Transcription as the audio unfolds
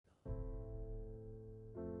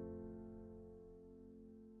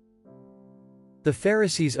The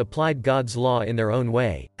Pharisees applied God's law in their own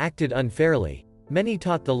way, acted unfairly. Many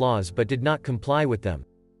taught the laws but did not comply with them.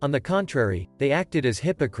 On the contrary, they acted as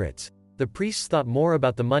hypocrites. The priests thought more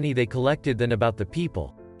about the money they collected than about the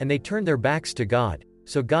people, and they turned their backs to God.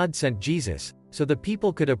 So God sent Jesus, so the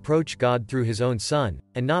people could approach God through his own Son,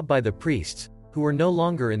 and not by the priests, who were no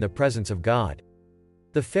longer in the presence of God.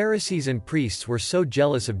 The Pharisees and priests were so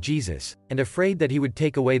jealous of Jesus, and afraid that he would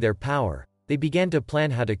take away their power, they began to plan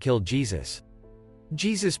how to kill Jesus.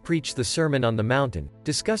 Jesus preached the Sermon on the Mountain,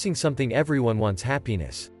 discussing something everyone wants: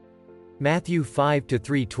 happiness. Matthew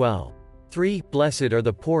 5-3:12. 3. Blessed are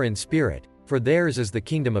the poor in spirit, for theirs is the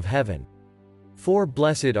kingdom of heaven. 4.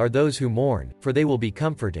 Blessed are those who mourn, for they will be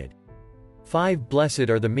comforted. 5. Blessed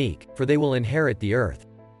are the meek, for they will inherit the earth.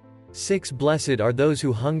 6. Blessed are those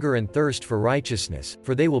who hunger and thirst for righteousness,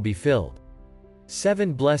 for they will be filled.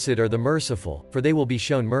 7. Blessed are the merciful, for they will be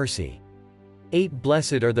shown mercy. 8.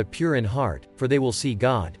 Blessed are the pure in heart, for they will see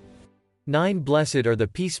God. 9. Blessed are the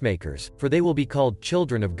peacemakers, for they will be called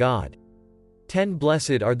children of God. 10.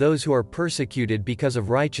 Blessed are those who are persecuted because of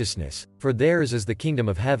righteousness, for theirs is the kingdom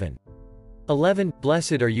of heaven. 11.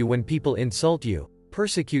 Blessed are you when people insult you,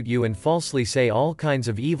 persecute you and falsely say all kinds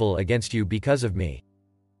of evil against you because of me.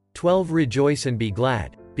 12. Rejoice and be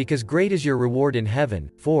glad, because great is your reward in heaven,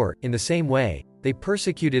 for, in the same way, they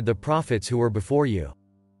persecuted the prophets who were before you.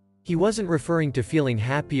 He wasn't referring to feeling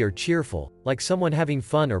happy or cheerful, like someone having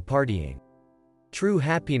fun or partying. True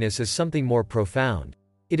happiness is something more profound.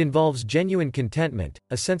 It involves genuine contentment,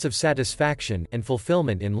 a sense of satisfaction and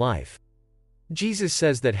fulfillment in life. Jesus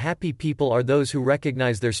says that happy people are those who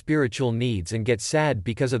recognize their spiritual needs and get sad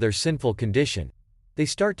because of their sinful condition. They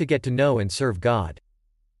start to get to know and serve God.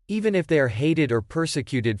 Even if they are hated or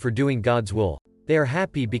persecuted for doing God's will, they are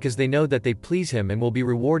happy because they know that they please Him and will be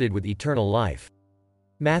rewarded with eternal life.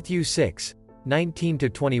 Matthew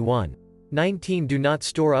 6:19-21. 19. Do not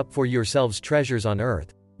store up for yourselves treasures on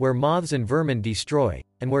earth, where moths and vermin destroy,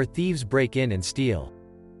 and where thieves break in and steal.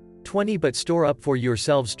 20. But store up for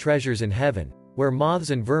yourselves treasures in heaven, where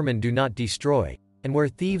moths and vermin do not destroy, and where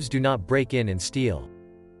thieves do not break in and steal.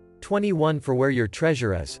 21. For where your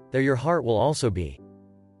treasure is, there your heart will also be.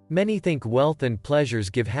 Many think wealth and pleasures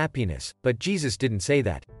give happiness, but Jesus didn't say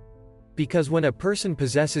that. Because when a person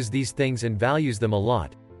possesses these things and values them a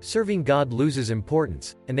lot, serving God loses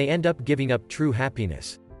importance, and they end up giving up true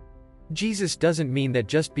happiness. Jesus doesn't mean that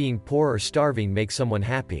just being poor or starving makes someone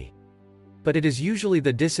happy. But it is usually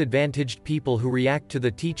the disadvantaged people who react to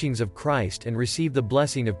the teachings of Christ and receive the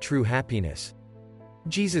blessing of true happiness.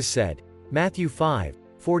 Jesus said, Matthew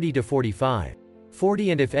 5:40-45.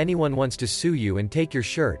 40. And if anyone wants to sue you and take your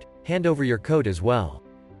shirt, hand over your coat as well.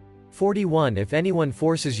 41. If anyone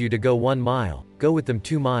forces you to go 1 mile, go with them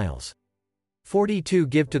 2 miles. 42.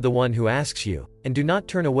 Give to the one who asks you, and do not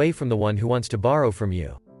turn away from the one who wants to borrow from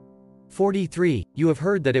you. 43. You have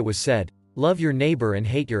heard that it was said, love your neighbor and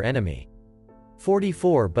hate your enemy.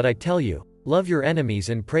 44. But I tell you, love your enemies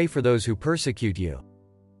and pray for those who persecute you.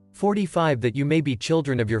 45. That you may be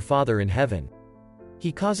children of your Father in heaven.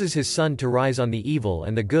 He causes his sun to rise on the evil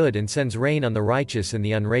and the good and sends rain on the righteous and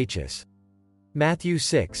the unrighteous. Matthew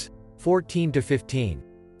 6:14-15.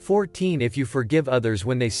 14. If you forgive others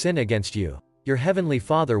when they sin against you, your heavenly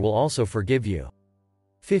Father will also forgive you.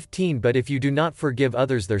 15. But if you do not forgive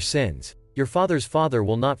others their sins, your Father's Father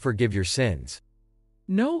will not forgive your sins.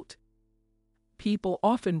 Note: people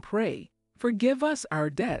often pray, forgive us our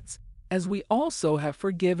debts, as we also have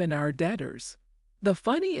forgiven our debtors. The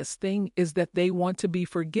funniest thing is that they want to be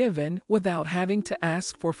forgiven without having to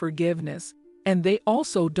ask for forgiveness, and they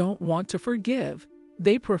also don't want to forgive.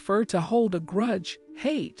 They prefer to hold a grudge,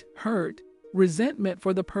 hate, hurt, resentment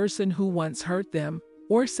for the person who once hurt them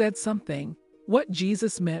or said something. What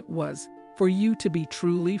Jesus meant was, for you to be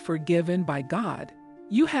truly forgiven by God,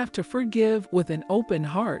 you have to forgive with an open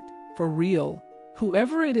heart, for real,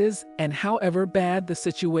 whoever it is and however bad the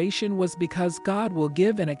situation was, because God will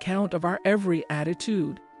give an account of our every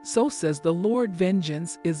attitude. So says the Lord,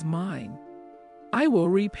 vengeance is mine. I will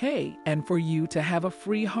repay. And for you to have a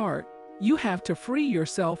free heart, you have to free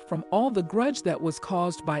yourself from all the grudge that was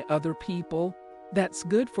caused by other people. That's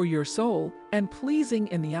good for your soul and pleasing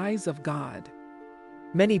in the eyes of God.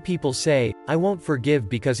 Many people say, I won't forgive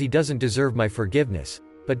because he doesn't deserve my forgiveness.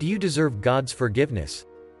 But do you deserve God's forgiveness?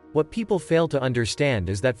 What people fail to understand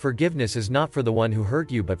is that forgiveness is not for the one who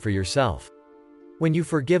hurt you but for yourself. When you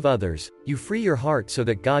forgive others, you free your heart so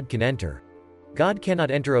that God can enter. God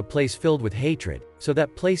cannot enter a place filled with hatred, so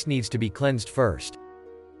that place needs to be cleansed first.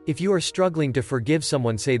 If you are struggling to forgive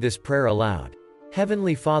someone, say this prayer aloud.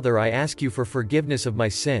 Heavenly Father, I ask you for forgiveness of my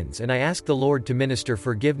sins, and I ask the Lord to minister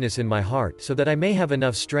forgiveness in my heart so that I may have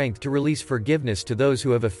enough strength to release forgiveness to those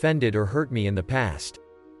who have offended or hurt me in the past.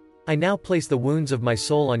 I now place the wounds of my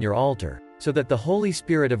soul on your altar, so that the Holy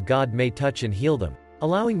Spirit of God may touch and heal them,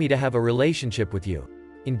 allowing me to have a relationship with you.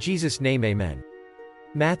 In Jesus' name, amen.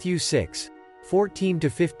 Matthew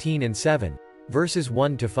 6:14-15 and 7, verses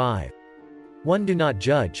 1-5. 1. Do not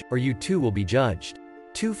judge, or you too will be judged.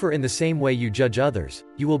 2. For in the same way you judge others,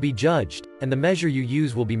 you will be judged, and the measure you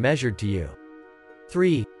use will be measured to you.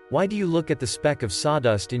 3. Why do you look at the speck of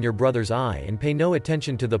sawdust in your brother's eye and pay no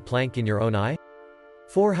attention to the plank in your own eye?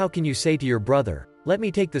 4. How can you say to your brother, let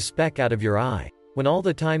me take the speck out of your eye, when all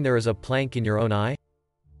the time there is a plank in your own eye?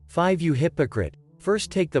 5. You hypocrite,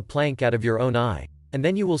 first take the plank out of your own eye, and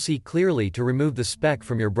then you will see clearly to remove the speck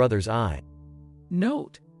from your brother's eye.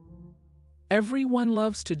 Note: everyone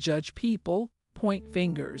loves to judge people, point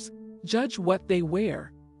fingers, judge what they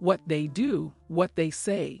wear, what they do, what they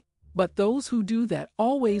say. But those who do that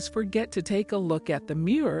always forget to take a look at the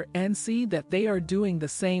mirror and see that they are doing the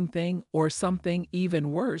same thing or something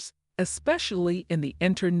even worse, especially in the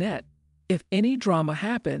internet. If any drama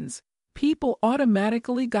happens, people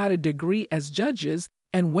automatically got a degree as judges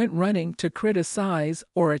and went running to criticize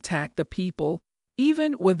or attack the people,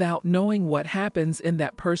 even without knowing what happens in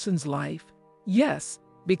that person's life. Yes,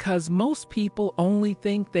 because most people only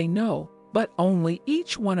think they know, but only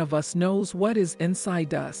each one of us knows what is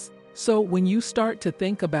inside us. So when you start to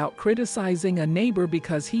think about criticizing a neighbor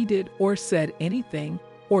because he did or said anything,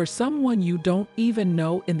 or someone you don't even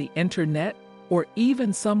know in the internet, or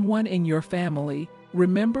even someone in your family,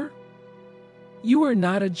 remember, you are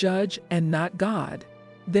not a judge and not God.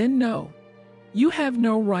 Then no. You have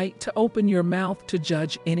no right to open your mouth to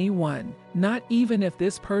judge anyone, not even if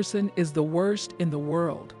this person is the worst in the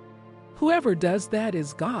world. Whoever does that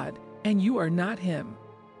is God, and you are not him.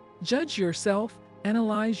 Judge yourself,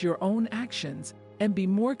 analyze your own actions, and be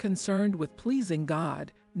more concerned with pleasing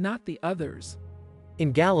God, not the others.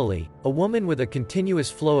 In Galilee, a woman with a continuous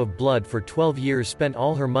flow of blood for 12 years spent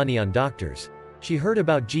all her money on doctors. She heard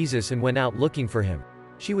about Jesus and went out looking for him.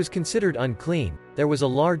 She was considered unclean, there was a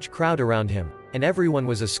large crowd around him, and everyone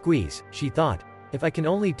was a squeeze. She thought, if I can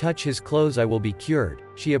only touch his clothes I will be cured.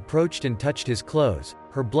 She approached and touched his clothes,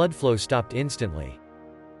 her blood flow stopped instantly.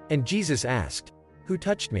 And Jesus asked, who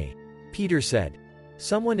touched me? Peter said,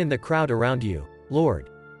 someone in the crowd around you, Lord.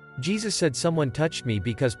 Jesus said, someone touched me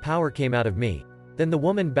because power came out of me. Then the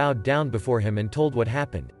woman bowed down before him and told what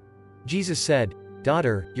happened. Jesus said,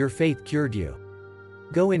 daughter, your faith cured you.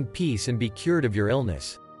 Go in peace and be cured of your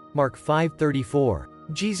illness. Mark 5:34.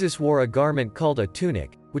 Jesus wore a garment called a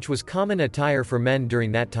tunic, which was common attire for men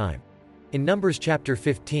during that time. In Numbers chapter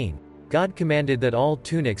 15, God commanded that all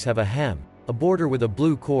tunics have a hem, a border with a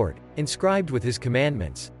blue cord, inscribed with his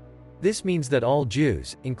commandments. This means that all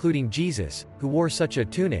Jews, including Jesus, who wore such a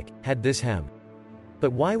tunic, had this hem.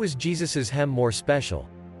 But why was Jesus's hem more special?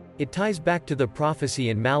 It ties back to the prophecy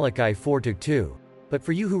in Malachi 4:2. But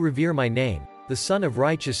for you who revere my name, the Son of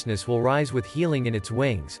Righteousness will rise with healing in its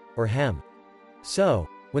wings, or hem. So,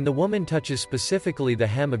 when the woman touches specifically the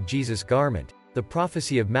hem of Jesus' garment, the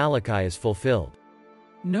prophecy of Malachi is fulfilled.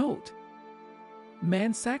 Note: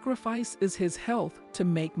 man's sacrifice is his health to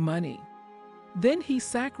make money. Then he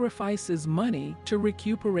sacrifices money to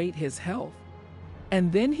recuperate his health.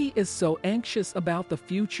 And then he is so anxious about the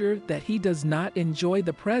future that he does not enjoy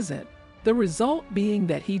the present, the result being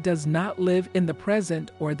that he does not live in the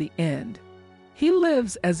present or the end. He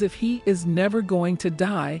lives as if he is never going to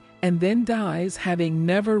die, and then dies having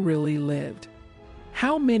never really lived.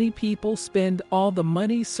 How many people spend all the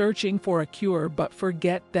money searching for a cure but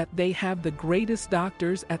forget that they have the greatest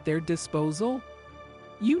doctors at their disposal?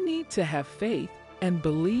 You need to have faith and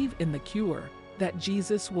believe in the cure, that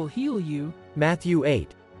Jesus will heal you. Matthew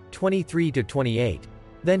 8:23-28.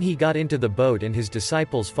 Then he got into the boat and his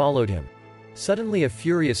disciples followed him. Suddenly a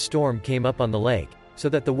furious storm came up on the lake, so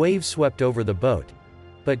that the waves swept over the boat.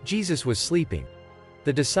 But Jesus was sleeping.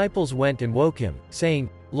 The disciples went and woke him, saying,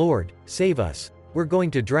 Lord, save us, we're going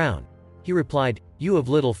to drown. He replied, you of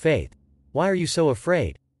little faith, why are you so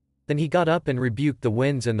afraid? Then he got up and rebuked the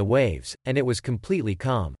winds and the waves, and it was completely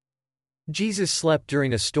calm. Jesus slept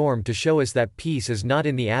during a storm to show us that peace is not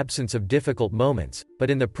in the absence of difficult moments, but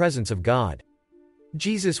in the presence of God.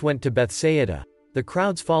 Jesus went to Bethsaida. The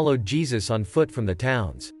crowds followed Jesus on foot from the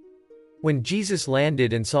towns. When Jesus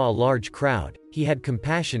landed and saw a large crowd, he had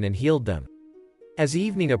compassion and healed them. As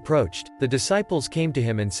evening approached, the disciples came to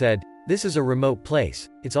him and said, this is a remote place,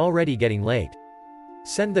 it's already getting late.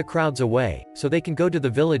 Send the crowds away, so they can go to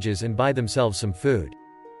the villages and buy themselves some food.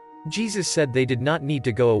 Jesus said they did not need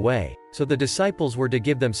to go away, so the disciples were to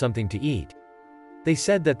give them something to eat. They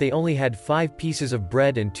said that they only had 5 pieces of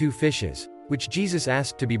bread and 2 fishes, which Jesus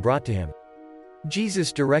asked to be brought to him.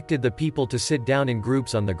 Jesus directed the people to sit down in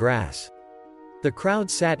groups on the grass. The crowd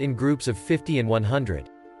sat in groups of 50 and 100.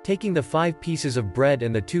 Taking the 5 pieces of bread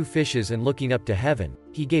and the 2 fishes and looking up to heaven,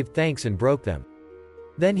 he gave thanks and broke them.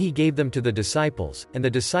 Then he gave them to the disciples, and the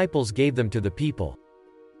disciples gave them to the people.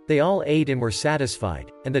 They all ate and were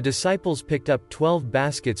satisfied, and the disciples picked up 12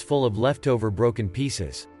 baskets full of leftover broken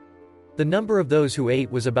pieces. The number of those who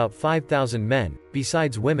ate was about 5,000 men,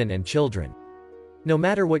 besides women and children. No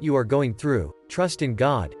matter what you are going through, trust in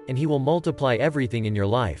God, and He will multiply everything in your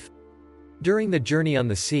life. During the journey on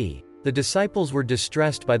the sea, the disciples were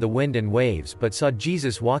distressed by the wind and waves but saw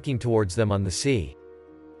Jesus walking towards them on the sea.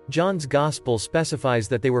 John's Gospel specifies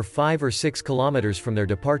that they were 5 or 6 kilometers from their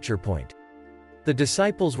departure point. The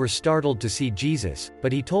disciples were startled to see Jesus,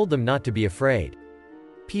 but he told them not to be afraid.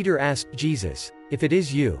 Peter asked Jesus, "If it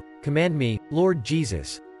is you, command me, Lord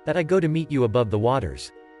Jesus, that I go to meet you above the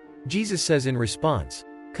waters." Jesus says in response,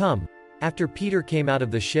 "Come." After Peter came out of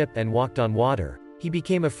the ship and walked on water, he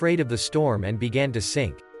became afraid of the storm and began to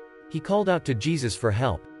sink. He called out to Jesus for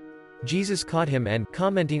help. Jesus caught him and,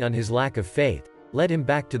 commenting on his lack of faith, led him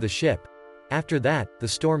back to the ship. After that, the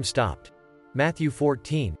storm stopped. Matthew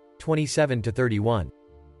 14:27-31.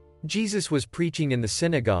 Jesus was preaching in the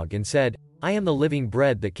synagogue and said, "I am the living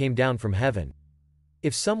bread that came down from heaven.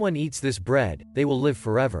 If someone eats this bread, they will live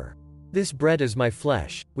forever. This bread is my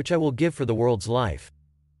flesh, which I will give for the world's life.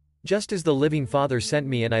 Just as the living Father sent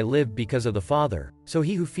me and I live because of the Father, so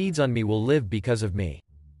he who feeds on me will live because of me."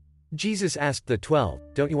 Jesus asked the 12,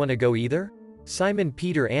 "Don't you want to go either?" Simon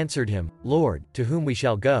Peter answered him, "Lord, to whom we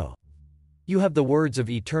shall go? You have the words of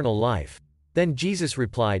eternal life." Then Jesus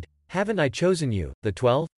replied, "Haven't I chosen you, the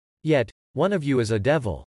 12? Yet, one of you is a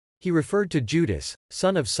devil." He referred to Judas,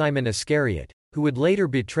 son of Simon Iscariot, who would later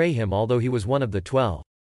betray him although he was one of the 12.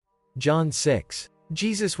 John 6.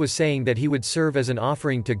 Jesus was saying that he would serve as an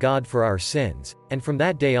offering to God for our sins, and from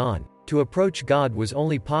that day on, to approach God was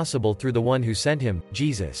only possible through the one who sent him,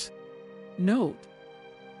 Jesus. Note: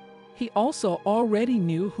 he also already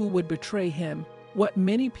knew who would betray him. What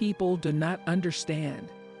many people do not understand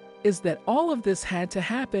is that all of this had to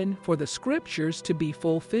happen for the scriptures to be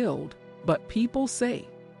fulfilled. But people say,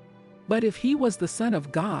 "But if he was the Son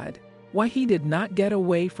of God, why he did not get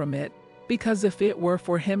away from it? Because if it were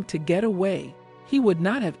for him to get away, he would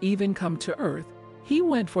not have even come to earth. He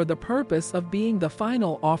went for the purpose of being the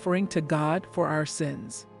final offering to God for our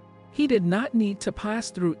sins. He did not need to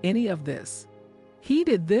pass through any of this. He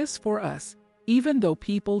did this for us, even though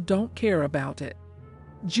people don't care about it."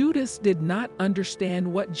 Judas did not understand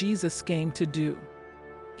what Jesus came to do.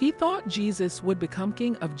 He thought Jesus would become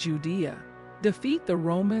king of Judea, defeat the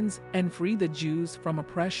Romans, and free the Jews from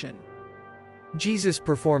oppression. Jesus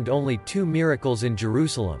performed only 2 miracles in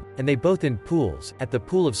Jerusalem, and they both in pools, at the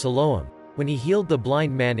pool of Siloam, when he healed the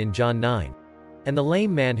blind man in John 9, and the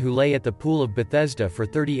lame man who lay at the pool of Bethesda for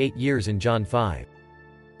 38 years in John 5.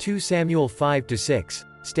 2 Samuel 5-6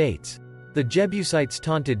 states, "The Jebusites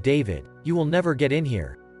taunted David, 'You will never get in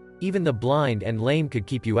here. Even the blind and lame could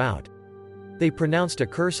keep you out.' They pronounced a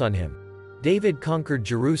curse on him. David conquered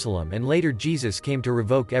Jerusalem and later Jesus came to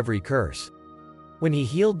revoke every curse. When he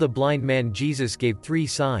healed the blind man, Jesus gave 3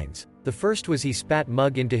 signs. The first was he spat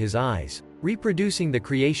mud into his eyes, reproducing the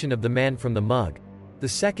creation of the man from the mud. The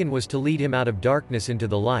second was to lead him out of darkness into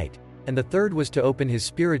the light, and the third was to open his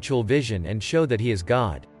spiritual vision and show that he is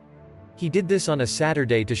God. He did this on a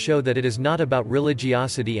Saturday to show that it is not about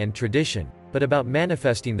religiosity and tradition, but about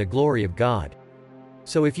manifesting the glory of God.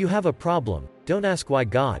 So if you have a problem, don't ask why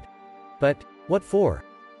God, but what for?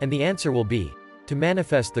 And the answer will be, to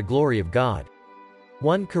manifest the glory of God.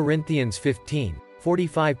 1 Corinthians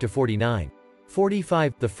 15:45-49.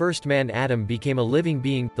 45. The first man Adam became a living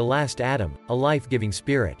being, the last Adam, a life-giving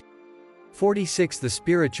spirit. 46. The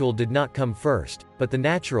spiritual did not come first, but the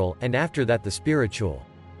natural, and after that the spiritual.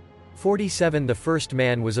 47. The first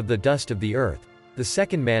man was of the dust of the earth, the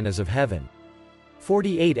second man is of heaven.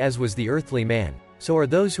 48. As was the earthly man, so are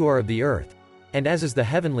those who are of the earth, and as is the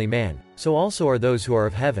heavenly man, so also are those who are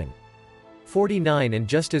of heaven. 49. And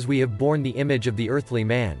just as we have borne the image of the earthly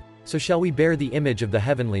man, so shall we bear the image of the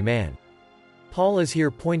heavenly man. Paul is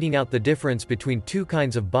here pointing out the difference between 2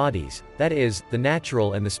 kinds of bodies, that is, the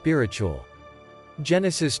natural and the spiritual.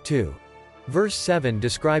 Genesis 2. Verse 7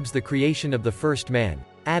 describes the creation of the first man,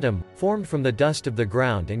 Adam, formed from the dust of the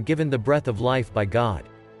ground and given the breath of life by God.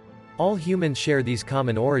 All humans share these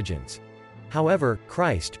common origins. However,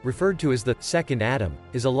 Christ, referred to as the second Adam,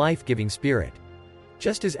 is a life-giving spirit.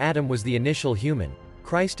 Just as Adam was the initial human,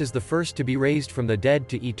 Christ is the first to be raised from the dead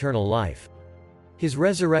to eternal life. His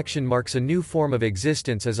resurrection marks a new form of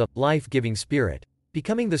existence as a life-giving spirit,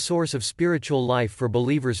 becoming the source of spiritual life for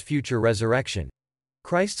believers' future resurrection.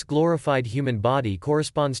 Christ's glorified human body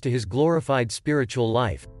corresponds to his glorified spiritual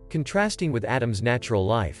life, contrasting with Adam's natural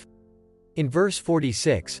life. In verse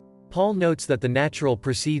 46, Paul notes that the natural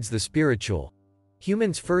precedes the spiritual.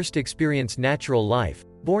 Humans first experience natural life,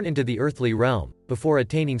 born into the earthly realm, before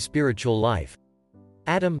attaining spiritual life.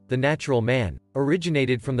 Adam, the natural man,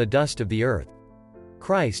 originated from the dust of the earth.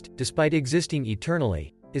 Christ, despite existing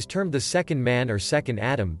eternally, is termed the second man or second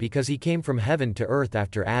Adam because he came from heaven to earth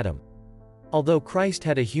after Adam. Although Christ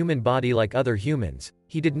had a human body like other humans,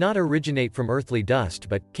 he did not originate from earthly dust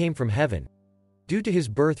but came from heaven. Due to his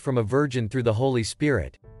birth from a virgin through the Holy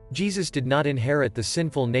Spirit, Jesus did not inherit the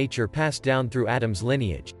sinful nature passed down through Adam's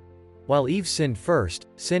lineage. While Eve sinned first,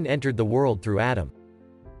 sin entered the world through Adam.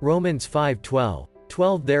 Romans 5:12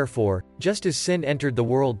 Therefore, just as sin entered the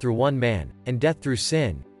world through one man, and death through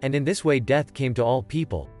sin, and in this way death came to all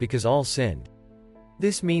people, because all sinned.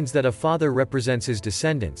 This means that a father represents his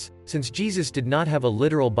descendants. Since Jesus did not have a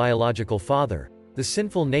literal biological father, the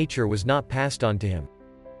sinful nature was not passed on to him.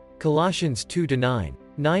 Colossians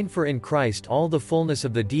 2:9 For in Christ all the fullness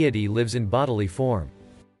of the deity lives in bodily form.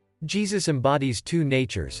 Jesus embodies two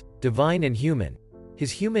natures, divine and human.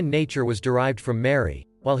 His human nature was derived from Mary,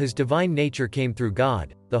 while his divine nature came through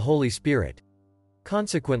God, the Holy Spirit.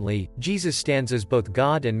 Consequently, Jesus stands as both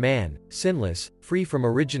God and man, sinless, free from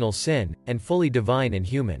original sin, and fully divine and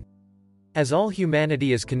human. As all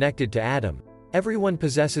humanity is connected to Adam, everyone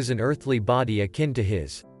possesses an earthly body akin to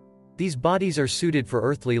his. These bodies are suited for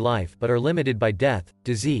earthly life but are limited by death,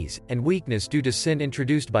 disease, and weakness due to sin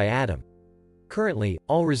introduced by Adam. Currently,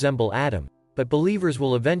 all resemble Adam, but believers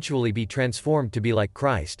will eventually be transformed to be like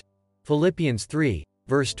Christ. Philippians 3,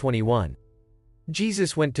 verse 21.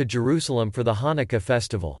 Jesus went to Jerusalem for the Hanukkah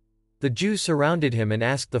festival. The Jews surrounded him and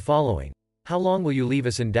asked the following: "How long will you leave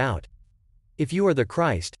us in doubt? If you are the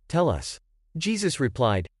Christ, tell us." Jesus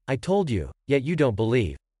replied, "I told you, yet you don't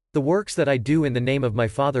believe. The works that I do in the name of my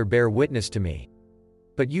Father bear witness to me.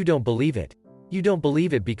 But you don't believe it. You don't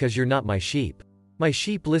believe it because you're not my sheep. My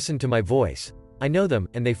sheep listen to my voice. I know them,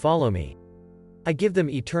 and they follow me. I give them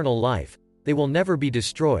eternal life. They will never be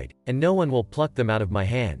destroyed, and no one will pluck them out of my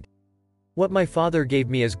hand. What my Father gave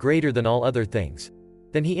me is greater than all other things."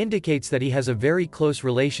 Then he indicates that he has a very close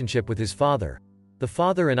relationship with his Father. "The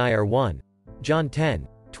Father and I are one." John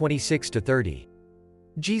 10:26-30.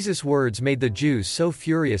 Jesus' words made the Jews so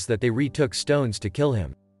furious that they retook stones to kill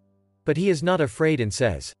him. But he is not afraid and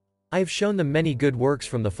says, "I have shown them many good works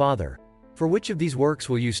from the Father. For which of these works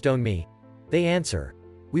will you stone me?" They answer,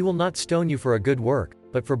 "We will not stone you for a good work,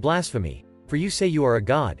 but for blasphemy, for you say you are a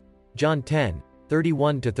god." John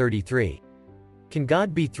 10:31-33. Can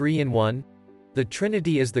God be three in one? The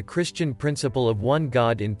Trinity is the Christian principle of one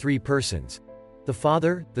God in three persons: the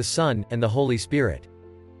Father, the Son, and the Holy Spirit.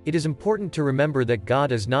 It is important to remember that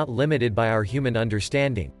God is not limited by our human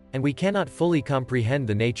understanding, and we cannot fully comprehend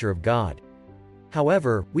the nature of God.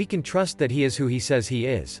 However, we can trust that He is who He says He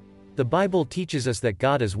is. The Bible teaches us that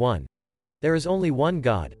God is one. There is only one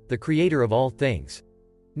God, the Creator of all things.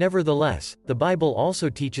 Nevertheless, the Bible also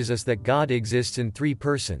teaches us that God exists in three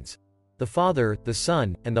persons: the Father, the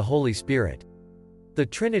Son, and the Holy Spirit. The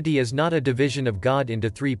Trinity is not a division of God into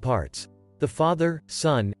three parts. The Father,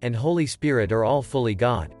 Son, and Holy Spirit are all fully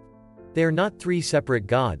God. They are not three separate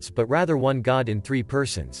gods but rather one God in three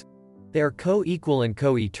persons. They are co-equal and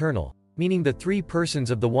co-eternal, meaning the three persons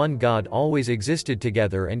of the one God always existed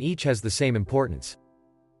together and each has the same importance.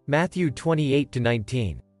 Matthew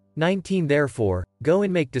 28:19. Therefore, go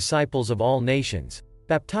and make disciples of all nations,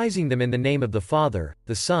 baptizing them in the name of the Father,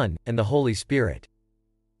 the Son, and the Holy Spirit.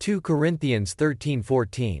 2 Corinthians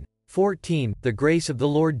 13:14. The grace of the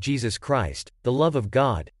Lord Jesus Christ, the love of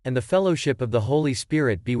God, and the fellowship of the Holy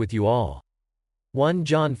Spirit be with you all. 1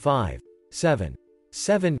 John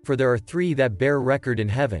 5:7. For there are three that bear record in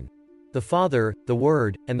heaven: the Father, the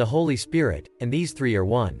Word, and the Holy Spirit, and these three are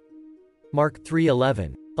one. Mark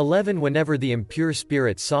 3:11. Whenever the impure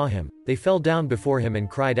spirits saw him, they fell down before him and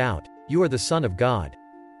cried out, "You are the Son of God."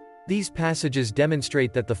 These passages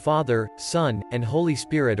demonstrate that the Father, Son, and Holy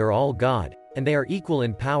Spirit are all God, and they are equal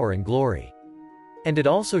in power and glory. And it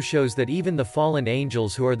also shows that even the fallen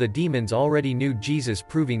angels who are the demons already knew Jesus,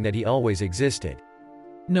 proving that He always existed.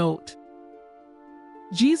 Note: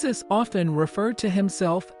 Jesus often referred to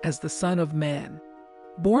Himself as the Son of Man.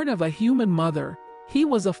 Born of a human mother, He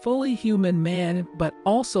was a fully human man but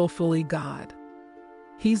also fully God.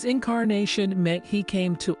 His incarnation meant He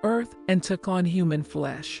came to earth and took on human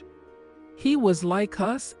flesh. He was like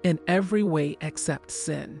us in every way except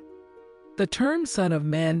sin. The term Son of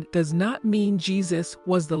Man does not mean Jesus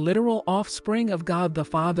was the literal offspring of God the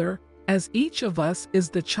Father, as each of us is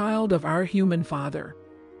the child of our human father.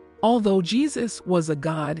 Although Jesus was a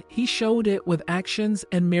God, he showed it with actions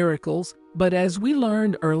and miracles, but as we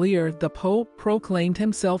learned earlier, the Pope proclaimed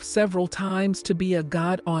himself several times to be a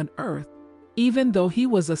God on earth, even though he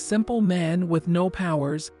was a simple man with no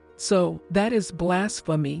powers, so that is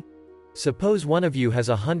blasphemy. Suppose one of you has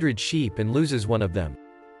 100 sheep and loses one of them.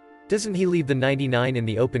 Doesn't he leave the 99 in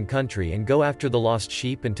the open country and go after the lost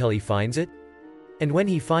sheep until he finds it? And when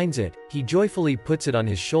he finds it, he joyfully puts it on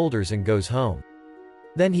his shoulders and goes home.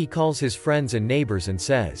 Then he calls his friends and neighbors and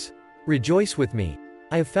says, "Rejoice with me,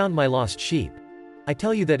 I have found my lost sheep." I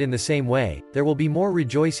tell you that in the same way, there will be more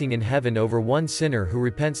rejoicing in heaven over one sinner who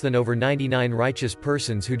repents than over 99 righteous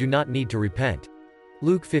persons who do not need to repent.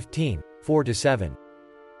 Luke 15, 4-7.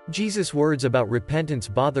 Jesus' words about repentance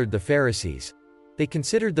bothered the Pharisees. They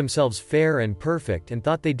considered themselves fair and perfect and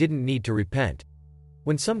thought they didn't need to repent.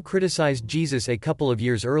 When some criticized Jesus a couple of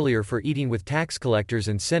years earlier for eating with tax collectors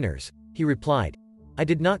and sinners, he replied, "I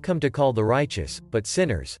did not come to call the righteous, but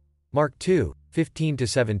sinners." Mark 2,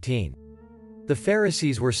 15-17. The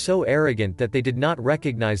Pharisees were so arrogant that they did not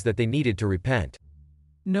recognize that they needed to repent.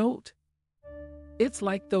 Note: it's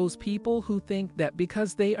like those people who think that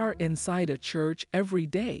because they are inside a church every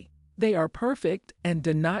day, they are perfect and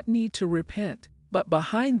do not need to repent, but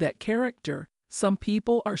behind that character, some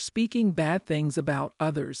people are speaking bad things about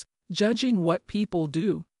others, judging what people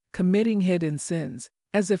do, committing hidden sins,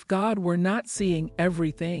 as if God were not seeing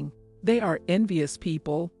everything. They are envious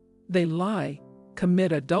people. They lie,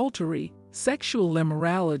 commit adultery, sexual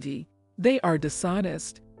immorality. They are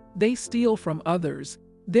dishonest. They steal from others.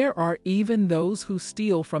 There are even those who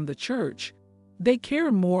steal from the church. They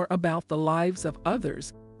care more about the lives of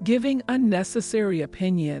others, giving unnecessary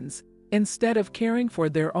opinions, instead of caring for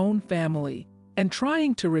their own family and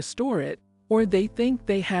trying to restore it, or they think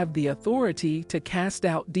they have the authority to cast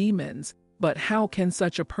out demons. But how can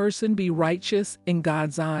such a person be righteous in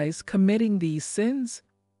God's eyes, committing these sins?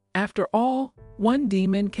 After all, one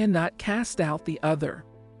demon cannot cast out the other.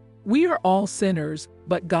 We are all sinners,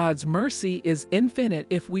 but God's mercy is infinite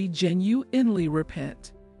if we genuinely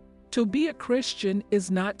repent. To be a Christian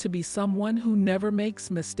is not to be someone who never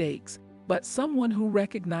makes mistakes, but someone who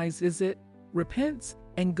recognizes it, repents,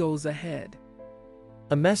 and goes ahead.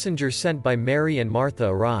 A messenger sent by Mary and Martha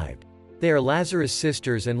arrived. They are Lazarus'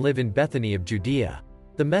 sisters and live in Bethany of Judea.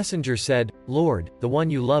 The messenger said, "Lord, the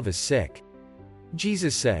one you love is sick."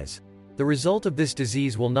 Jesus says, "The result of this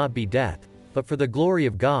disease will not be death, but for the glory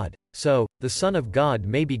of God, so the Son of God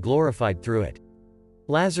may be glorified through it.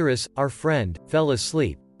 Lazarus, our friend, fell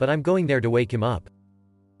asleep, but I'm going there to wake him up."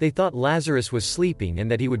 They thought Lazarus was sleeping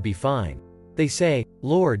and that he would be fine. They say,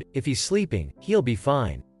 "Lord, if he's sleeping, he'll be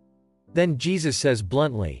fine." Then Jesus says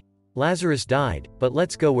bluntly, "Lazarus died, but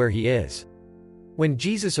let's go where he is." When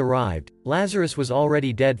Jesus arrived, Lazarus was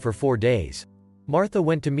already dead for 4 days. Martha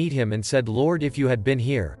went to meet him and said, "Lord, if you had been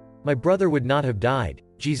here, my brother would not have died."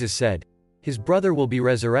 Jesus said, "His brother will be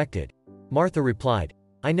resurrected." Martha replied,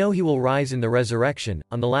 "I know he will rise in the resurrection,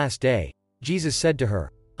 on the last day." Jesus said to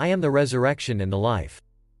her, "I am the resurrection and the life.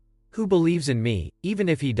 Who believes in me, even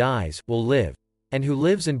if he dies, will live, and who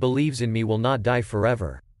lives and believes in me will not die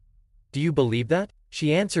forever. Do you believe that?"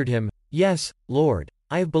 She answered him, "Yes, Lord,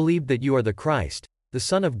 I have believed that you are the Christ, the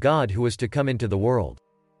Son of God who was to come into the world."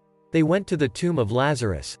 They went to the tomb of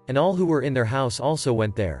Lazarus, and all who were in their house also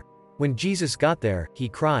went there. When Jesus got there, he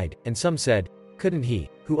cried, and some said, "Couldn't he,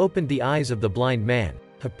 who opened the eyes of the blind man,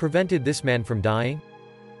 have prevented this man from dying?"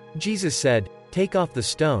 Jesus said, "Take off the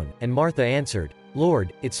stone," and Martha answered,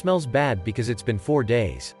 "Lord, it smells bad because it's been 4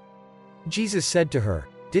 days." Jesus said to her,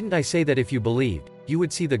 "Didn't I say that if you believed, you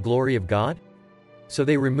would see the glory of God?" So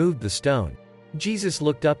they removed the stone. Jesus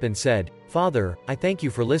looked up and said, "Father, I thank you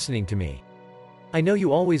for listening to me. I know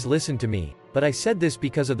you always listen to me, but I said this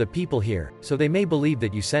because of the people here, so they may believe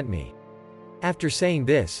that you sent me." After saying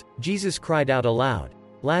this, Jesus cried out aloud,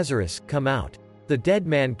 "Lazarus, come out." The dead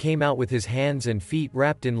man came out with his hands and feet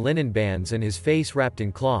wrapped in linen bands and his face wrapped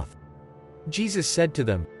in cloth. Jesus said to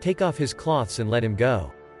them, "Take off his cloths and let him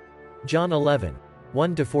go." John 11,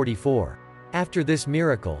 1-44. After this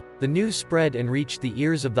miracle, the news spread and reached the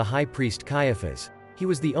ears of the high priest Caiaphas. He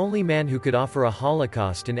was the only man who could offer a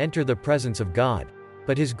holocaust and enter the presence of God,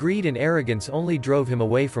 but his greed and arrogance only drove him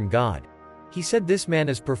away from God. He said, "This man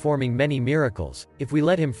is performing many miracles. If we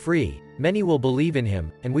let him free, many will believe in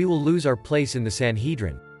him, and we will lose our place in the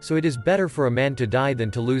Sanhedrin. So it is better for a man to die than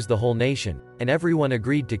to lose the whole nation." And everyone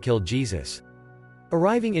agreed to kill Jesus.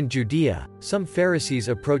 Arriving in Judea, some Pharisees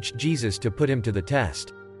approached Jesus to put him to the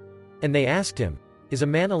test. And they asked him, "Is a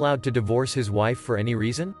man allowed to divorce his wife for any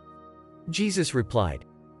reason?" Jesus replied,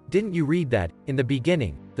 "Didn't you read that, in the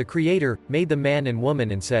beginning, the Creator made the man and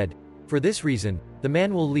woman and said, 'For this reason, the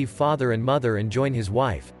man will leave father and mother and join his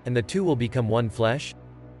wife, and the two will become one flesh?'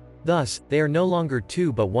 Thus, they are no longer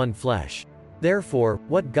two but one flesh. Therefore,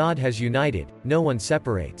 what God has united, no one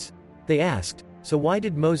separates." They asked, "So why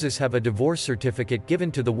did Moses have a divorce certificate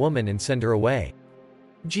given to the woman and send her away?"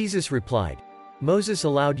 Jesus replied, "Moses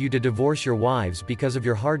allowed you to divorce your wives because of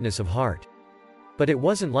your hardness of heart. But it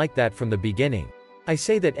wasn't like that from the beginning. I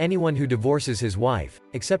say that anyone who divorces his wife,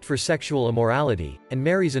 except for sexual immorality, and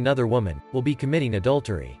marries another woman, will be committing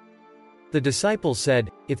adultery." The disciples said,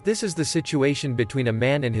 "If this is the situation between a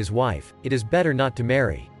man and his wife, it is better not to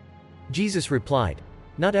marry." Jesus replied,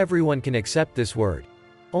 "Not everyone can accept this word.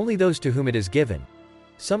 Only those to whom it is given.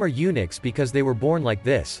 Some are eunuchs because they were born like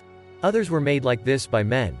this. Others were made like this by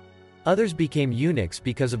men. Others became eunuchs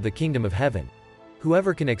because of the kingdom of heaven.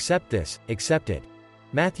 Whoever can accept this, accept it."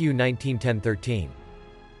 Matthew 19:10-13.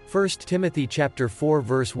 1 Timothy chapter 4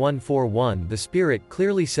 verse 141. The Spirit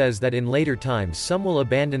clearly says that in later times some will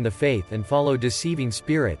abandon the faith and follow deceiving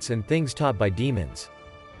spirits and things taught by demons.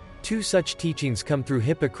 Two such teachings come through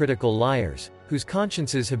hypocritical liars, whose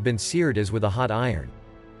consciences have been seared as with a hot iron.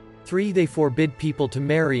 3. They forbid people to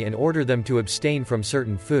marry and order them to abstain from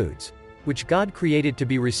certain foods, which God created to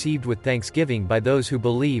be received with thanksgiving by those who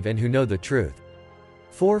believe and who know the truth.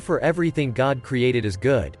 4. For everything God created is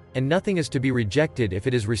good, and nothing is to be rejected if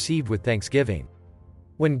it is received with thanksgiving.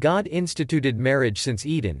 When God instituted marriage since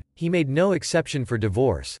Eden, he made no exception for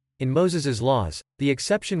divorce. In Moses' laws, the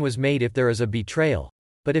exception was made if there is a betrayal,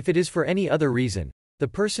 but if it is for any other reason, the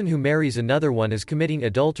person who marries another one is committing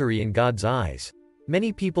adultery in God's eyes.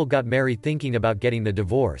 Many people got married thinking about getting the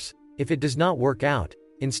divorce, if it does not work out,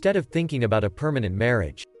 instead of thinking about a permanent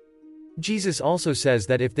marriage. Jesus also says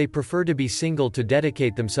that if they prefer to be single to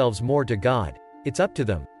dedicate themselves more to God, it's up to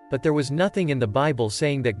them, but there was nothing in the Bible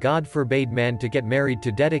saying that God forbade man to get married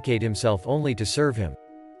to dedicate himself only to serve him.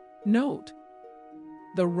 Note: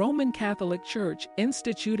 the Roman Catholic Church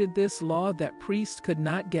instituted this law that priests could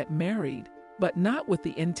not get married, but not with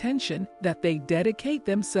the intention that they dedicate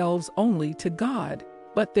themselves only to God,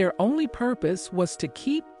 but their only purpose was to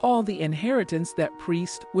keep all the inheritance that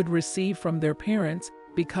priests would receive from their parents,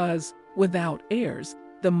 because, without heirs,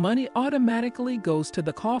 the money automatically goes to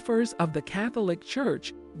the coffers of the Catholic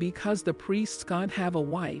Church because the priests can't have a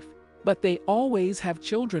wife, but they always have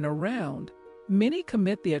children around. Many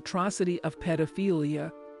commit the atrocity of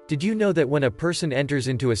pedophilia. Did you know that when a person enters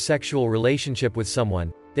into a sexual relationship with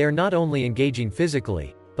someone, they are not only engaging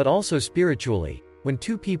physically, but also spiritually? When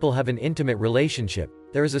two people have an intimate relationship,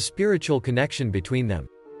 there is a spiritual connection between them.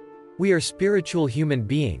 We are spiritual human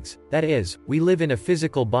beings, that is, we live in a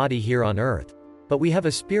physical body here on earth, but we have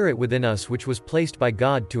a spirit within us which was placed by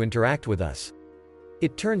God to interact with us.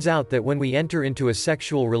 It turns out that when we enter into a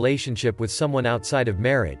sexual relationship with someone outside of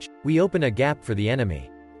marriage, we open a gap for the enemy.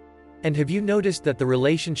 And have you noticed that the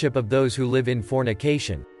relationship of those who live in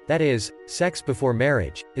fornication, that is, sex before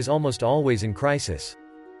marriage, is almost always in crisis?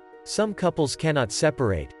 Some couples cannot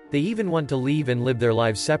separate, they even want to leave and live their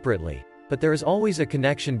lives separately, but there is always a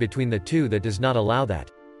connection between the two that does not allow that.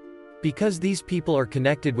 Because these people are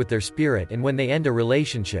connected with their spirit, and when they end a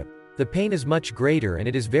relationship, the pain is much greater and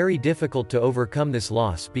it is very difficult to overcome this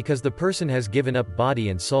loss because the person has given up body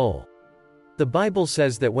and soul. The Bible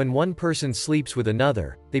says that when one person sleeps with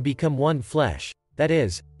another, they become one flesh, that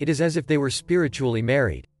is, it is as if they were spiritually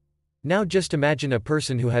married. Now just imagine a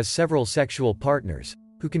person who has several sexual partners,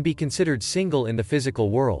 who can be considered single in the physical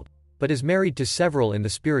world, but is married to several in the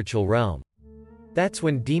spiritual realm. That's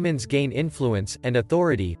when demons gain influence and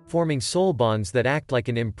authority, forming soul bonds that act like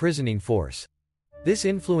an imprisoning force. This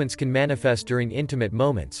influence can manifest during intimate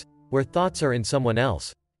moments, where thoughts are in someone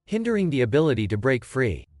else, hindering the ability to break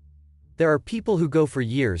free. There are people who go for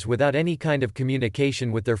years without any kind of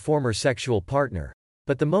communication with their former sexual partner,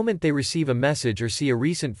 but the moment they receive a message or see a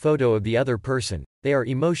recent photo of the other person, they are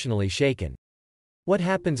emotionally shaken. What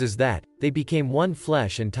happens is that, they became one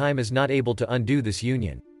flesh and time is not able to undo this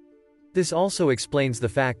union. This also explains the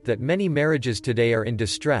fact that many marriages today are in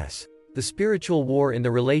distress. The spiritual war in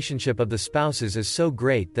the relationship of the spouses is so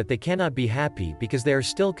great that they cannot be happy because they are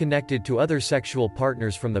still connected to other sexual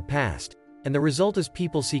partners from the past, and the result is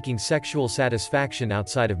people seeking sexual satisfaction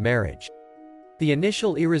outside of marriage. The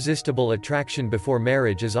initial irresistible attraction before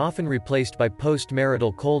marriage is often replaced by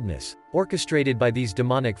post-marital coldness, orchestrated by these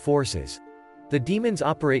demonic forces. The demons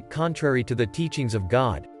operate contrary to the teachings of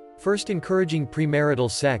God, first encouraging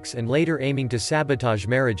premarital sex and later aiming to sabotage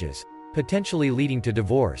marriages. potentially leading to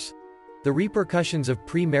divorce. The repercussions of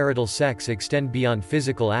premarital sex extend beyond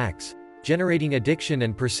physical acts, generating addiction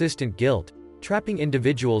and persistent guilt, trapping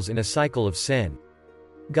individuals in a cycle of sin.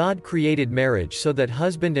 God created marriage so that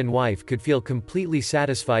husband and wife could feel completely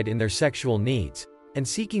satisfied in their sexual needs, and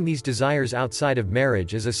seeking these desires outside of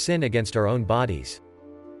marriage is a sin against our own bodies.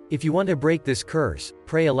 If you want to break this curse,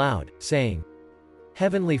 pray aloud, saying,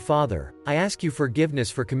 Heavenly Father, I ask you forgiveness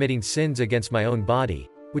for committing sins against my own body,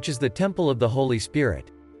 which is the temple of the Holy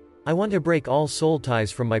Spirit. I want to break all soul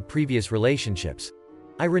ties from my previous relationships.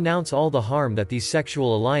 I renounce all the harm that these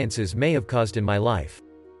sexual alliances may have caused in my life.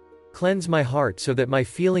 Cleanse my heart so that my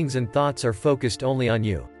feelings and thoughts are focused only on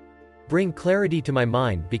you. Bring clarity to my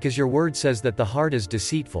mind because your word says that the heart is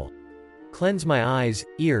deceitful. Cleanse my eyes,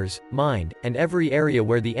 ears, mind, and every area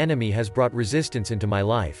where the enemy has brought resistance into my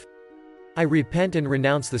life. I repent and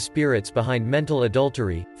renounce the spirits behind mental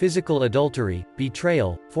adultery, physical adultery,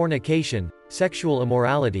 betrayal, fornication, sexual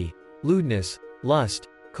immorality, lewdness, lust,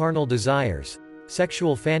 carnal desires,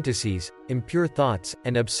 sexual fantasies, impure thoughts,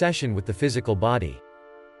 and obsession with the physical body.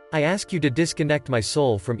 I ask you to disconnect my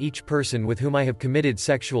soul from each person with whom I have committed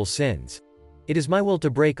sexual sins. It is my will to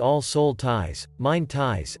break all soul ties, mind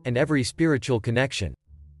ties, and every spiritual connection.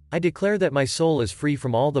 I declare that my soul is free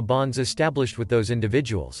from all the bonds established with those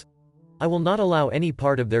individuals. I will not allow any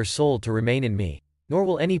part of their soul to remain in me, nor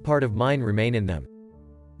will any part of mine remain in them.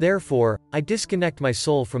 Therefore, I disconnect my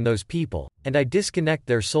soul from those people, and I disconnect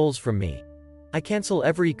their souls from me. I cancel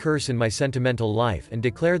every curse in my sentimental life and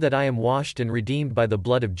declare that I am washed and redeemed by the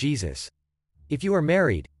blood of Jesus. If you are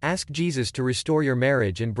married, ask Jesus to restore your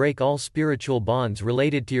marriage and break all spiritual bonds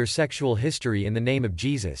related to your sexual history in the name of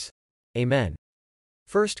Jesus. Amen.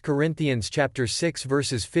 1 Corinthians chapter 6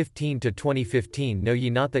 verses 15 to 20. Know ye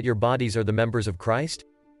not that your bodies are the members of Christ?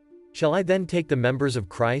 Shall I then take the members of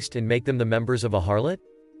Christ and make them the members of a harlot?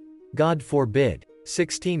 God forbid.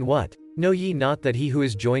 16 What? Know ye not that he who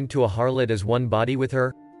is joined to a harlot is one body with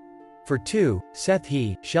her? For two, saith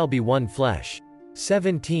he, shall be one flesh.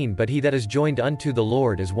 17 But he that is joined unto the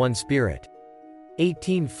Lord is one spirit.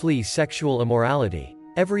 18 Flee sexual immorality.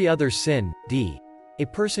 Every other sin, a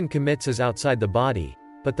person commits is outside the body,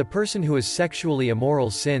 but the person who is sexually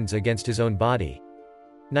immoral sins against his own body.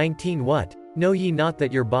 19 What? Know ye not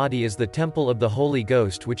that your body is the temple of the Holy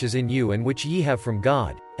Ghost which is in you and which ye have from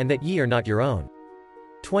God, and that ye are not your own?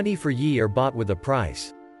 20 For ye are bought with a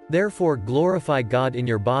price. Therefore glorify God in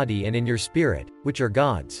your body and in your spirit, which are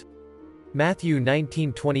God's. Matthew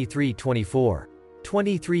 19:23-24.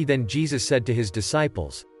 23 Then Jesus said to his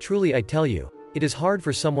disciples, Truly I tell you, it is hard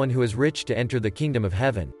for someone who is rich to enter the kingdom of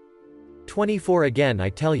heaven. 24 Again I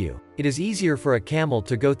tell you, it is easier for a camel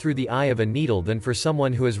to go through the eye of a needle than for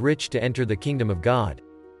someone who is rich to enter the kingdom of God.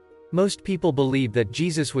 Most people believe that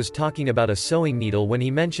Jesus was talking about a sewing needle when he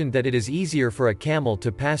mentioned that it is easier for a camel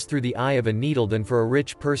to pass through the eye of a needle than for a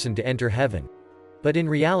rich person to enter heaven. But in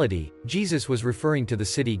reality, Jesus was referring to the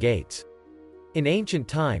city gates. In ancient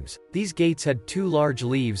times, these gates had two large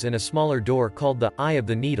leaves and a smaller door called the eye of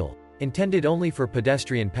the needle, intended only for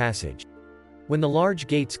pedestrian passage. When the large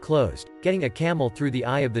gates closed, getting a camel through the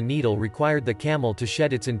eye of the needle required the camel to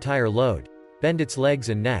shed its entire load, bend its legs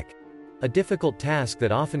and neck, a difficult task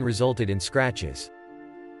that often resulted in scratches.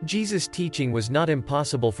 Jesus' teaching was not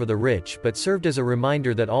impossible for the rich but served as a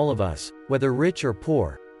reminder that all of us, whether rich or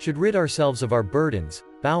poor, should rid ourselves of our burdens,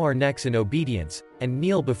 bow our necks in obedience, and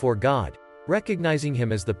kneel before God, recognizing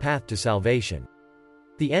Him as the path to salvation.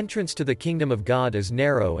 The entrance to the kingdom of God is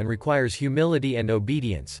narrow and requires humility and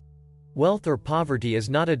obedience. Wealth or poverty is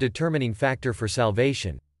not a determining factor for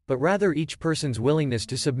salvation, but rather each person's willingness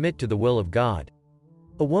to submit to the will of God.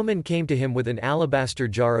 A woman came to him with an alabaster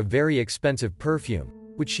jar of very expensive perfume,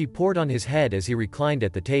 which she poured on his head as he reclined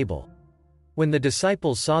at the table. When the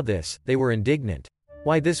disciples saw this, they were indignant.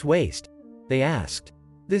 Why this waste? They asked.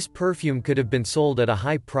 This perfume could have been sold at a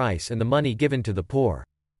high price and the money given to the poor.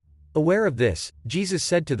 Aware of this, Jesus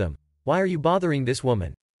said to them, Why are you bothering this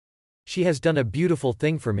woman? She has done a beautiful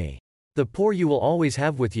thing for me. The poor you will always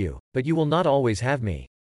have with you, but you will not always have me.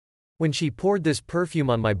 When she poured this perfume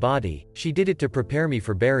on my body, she did it to prepare me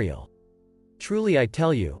for burial. Truly I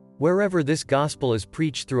tell you, wherever this gospel is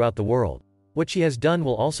preached throughout the world, what she has done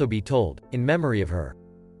will also be told, in memory of her.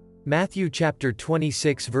 Matthew chapter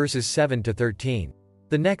 26 verses 7 to 13.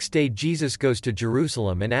 The next day Jesus goes to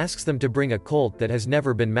Jerusalem and asks them to bring a colt that has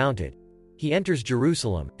never been mounted. He enters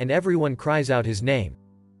Jerusalem, and everyone cries out his name.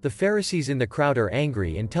 The Pharisees in the crowd are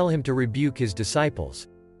angry and tell him to rebuke his disciples.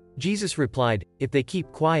 Jesus replied, If they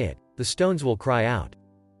keep quiet, the stones will cry out.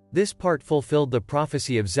 This part fulfilled the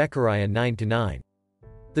prophecy of Zechariah 9:9.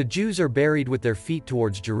 The Jews are buried with their feet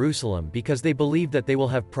towards Jerusalem because they believe that they will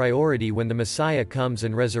have priority when the Messiah comes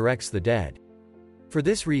and resurrects the dead. For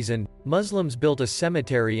this reason, Muslims built a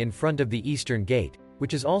cemetery in front of the Eastern Gate,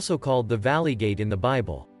 which is also called the Valley Gate in the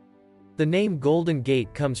Bible. The name Golden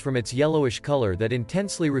Gate comes from its yellowish color that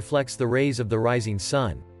intensely reflects the rays of the rising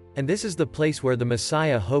sun, and this is the place where the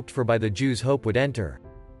Messiah hoped for by the Jews' hope would enter.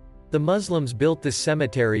 The Muslims built this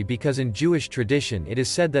cemetery because in Jewish tradition it is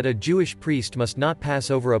said that a Jewish priest must not pass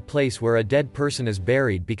over a place where a dead person is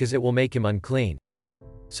buried because it will make him unclean.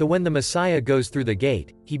 So when the Messiah goes through the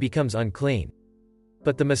gate, he becomes unclean.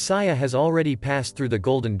 But the Messiah has already passed through the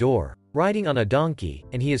golden door, riding on a donkey,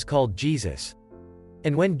 and he is called Jesus.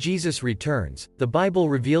 And when Jesus returns, the Bible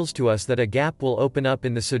reveals to us that a gap will open up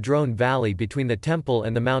in the Cedron Valley between the temple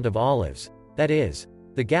and the Mount of Olives, that is,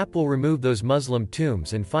 the gap will remove those Muslim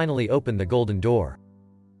tombs and finally open the golden door.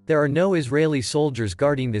 There are no Israeli soldiers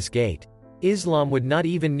guarding this gate. Islam would not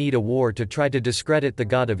even need a war to try to discredit the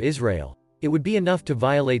God of Israel. It would be enough to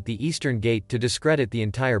violate the Eastern Gate to discredit the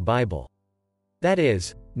entire Bible. That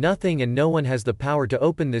is, nothing and no one has the power to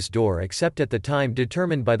open this door except at the time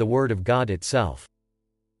determined by the Word of God itself.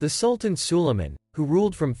 The Sultan Suleiman, who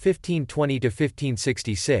ruled from 1520 to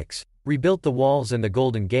 1566, rebuilt the walls and the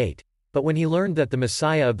Golden Gate, but when he learned that the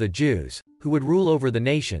Messiah of the Jews, who would rule over the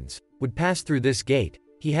nations, would pass through this gate,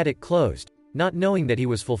 he had it closed, not knowing that he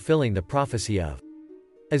was fulfilling the prophecy of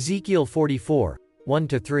Ezekiel 44,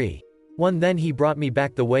 1-3. 1 Then he brought me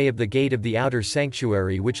back the way of the gate of the outer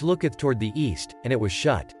sanctuary which looketh toward the east, and it was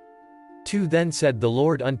shut. 2 Then said the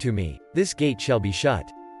Lord unto me, This gate shall be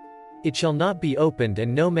shut. It shall not be opened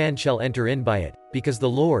and no man shall enter in by it, because the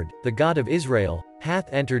Lord, the God of Israel,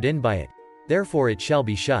 hath entered in by it. Therefore it shall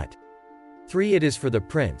be shut. 3 It is for the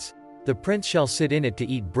prince. The prince shall sit in it to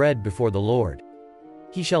eat bread before the Lord.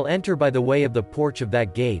 He shall enter by the way of the porch of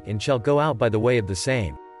that gate and shall go out by the way of the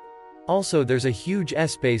same. Also there's a huge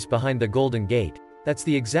space behind the Golden Gate, that's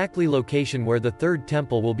the exactly location where the third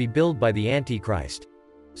temple will be built by the Antichrist.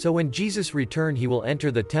 So when Jesus return he will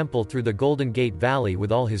enter the temple through the Golden Gate Valley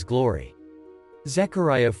with all his glory.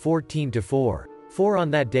 Zechariah 14-4. For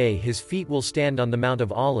on that day his feet will stand on the Mount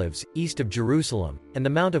of Olives, east of Jerusalem, and the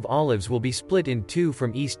Mount of Olives will be split in two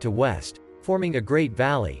from east to west, forming a great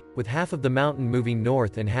valley, with half of the mountain moving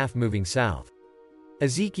north and half moving south.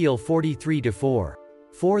 Ezekiel 43-4.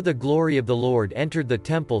 For the glory of the Lord entered the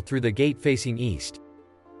temple through the gate facing east.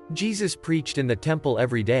 Jesus preached in the temple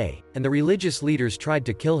every day, and the religious leaders tried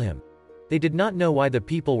to kill him. They did not know why the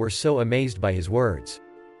people were so amazed by his words.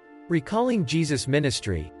 Recalling Jesus'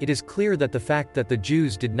 ministry, it is clear that the fact that the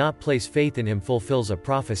Jews did not place faith in him fulfills a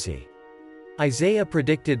prophecy. Isaiah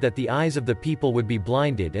predicted that the eyes of the people would be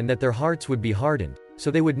blinded and that their hearts would be hardened,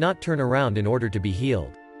 so they would not turn around in order to be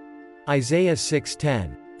healed. Isaiah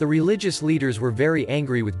 6:10. The religious leaders were very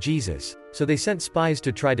angry with Jesus, so they sent spies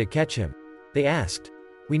to try to catch him. They asked,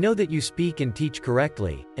 We know that you speak and teach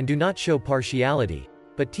correctly, and do not show partiality,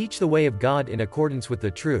 but teach the way of God in accordance with the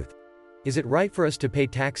truth. Is it right for us to pay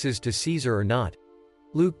taxes to Caesar or not?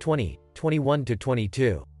 Luke 20,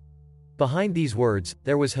 21-22. Behind these words,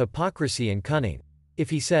 there was hypocrisy and cunning. If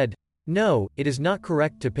he said, No, it is not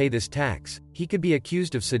correct to pay this tax, he could be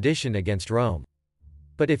accused of sedition against Rome.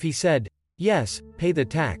 But if he said, Yes, pay the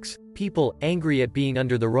tax, people, angry at being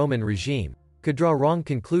under the Roman regime, could draw wrong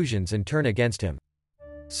conclusions and turn against him.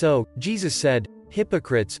 So, Jesus said,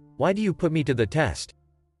 Hypocrites, why do you put me to the test?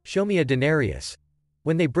 Show me a denarius.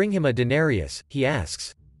 When they bring him a denarius, he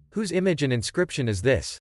asks, Whose image and inscription is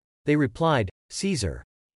this? They replied, Caesar.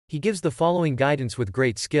 He gives the following guidance with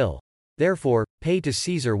great skill. Therefore, pay to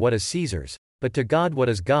Caesar what is Caesar's, but to God what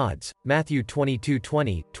is God's. Matthew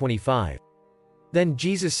 22:20-25. Then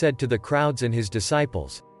Jesus said to the crowds and his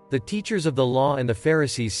disciples, The teachers of the law and the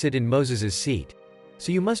Pharisees sit in Moses' seat.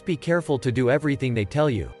 So you must be careful to do everything they tell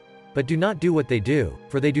you. But do not do what they do,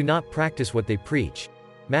 for they do not practice what they preach.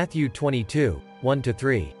 Matthew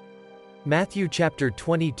 22:1-3. Matthew chapter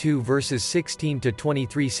 22 verses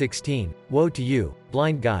 16-23-16. Woe to you,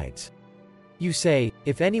 blind guides! You say,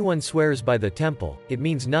 If anyone swears by the temple, it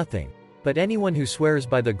means nothing, but anyone who swears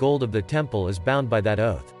by the gold of the temple is bound by that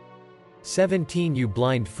oath. 17 You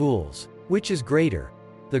blind fools! Which is greater,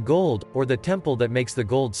 the gold, or the temple that makes the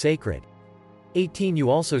gold sacred? 18 You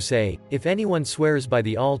also say, If anyone swears by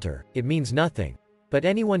the altar, it means nothing, but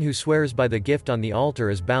anyone who swears by the gift on the altar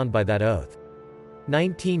is bound by that oath.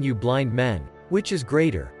 19 You blind men! Which is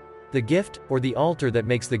greater, the gift, or the altar that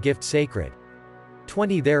makes the gift sacred?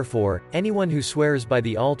 20 Therefore, anyone who swears by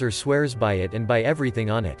the altar swears by it and by everything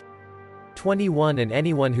on it. 21 And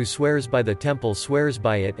anyone who swears by the temple swears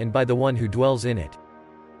by it and by the one who dwells in it.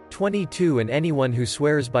 22 And anyone who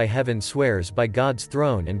swears by heaven swears by God's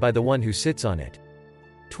throne and by the one who sits on it.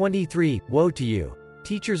 23 Woe to you,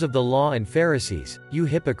 teachers of the law and Pharisees, you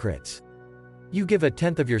hypocrites! You give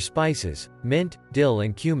 1/10 of your spices, mint, dill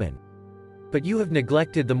and cumin. But you have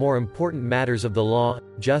neglected the more important matters of the law,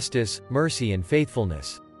 justice, mercy and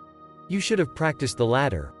faithfulness. You should have practiced the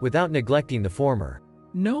latter, without neglecting the former.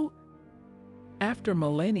 Note, after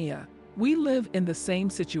millennia, we live in the same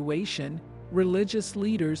situation. Religious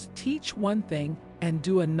leaders teach one thing and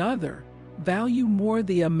do another, value more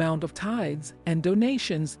the amount of tithes and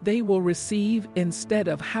donations they will receive instead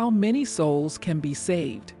of how many souls can be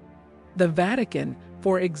saved. The Vatican,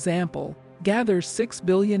 for example, gathers $6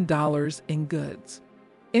 billion in goods.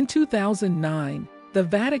 In 2009, the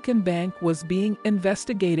Vatican Bank was being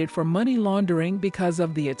investigated for money laundering because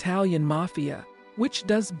of the Italian mafia, which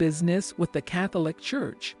does business with the Catholic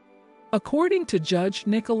Church. According to Judge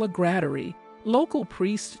Nicola Gratteri, local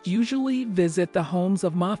priests usually visit the homes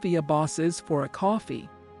of mafia bosses for a coffee.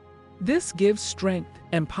 This gives strength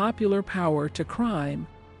and popular power to crime.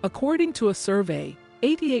 According to a survey,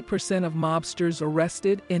 88% of mobsters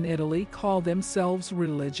arrested in Italy call themselves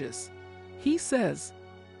religious. He says,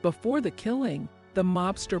 before the killing, the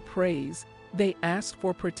mobster prays, they ask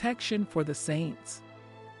for protection for the saints.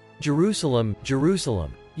 Jerusalem,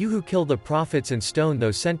 Jerusalem, you who kill the prophets and stone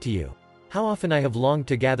those sent to you. How often I have longed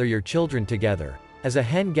to gather your children together, as a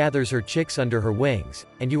hen gathers her chicks under her wings,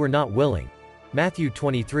 and you were not willing. Matthew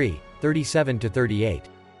 23, 37-38.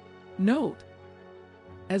 Note,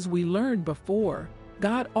 as we learned before,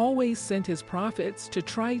 God always sent his prophets to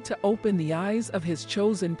try to open the eyes of his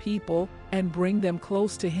chosen people and bring them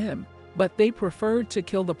close to him, but they preferred to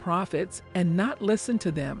kill the prophets and not listen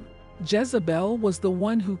to them. Jezebel was the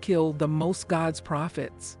one who killed the most God's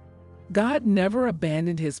prophets. God never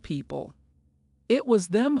abandoned his people. It was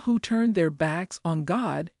them who turned their backs on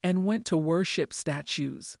God and went to worship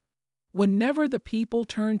statues. Whenever the people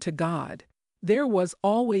turned to God, there was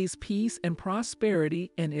always peace and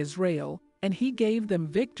prosperity in Israel, and he gave them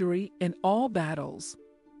victory in all battles.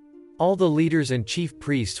 All the leaders and chief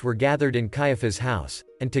priests were gathered in Caiaphas' house,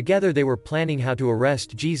 and together they were planning how to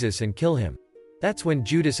arrest Jesus and kill him. That's when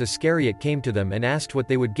Judas Iscariot came to them and asked what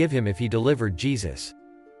they would give him if he delivered Jesus.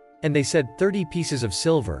 And they said 30 pieces of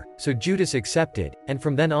silver, so Judas accepted, and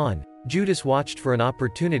from then on, Judas watched for an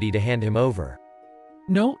opportunity to hand him over.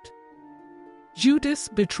 Note, Judas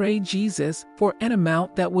betrayed Jesus for an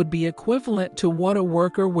amount that would be equivalent to what a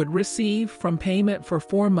worker would receive from payment for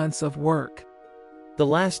 4 months of work. The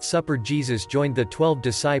Last Supper. Jesus joined the 12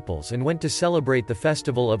 disciples and went to celebrate the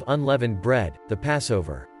festival of unleavened bread, the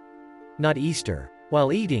Passover. Not Easter.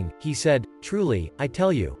 While eating, he said, "Truly, I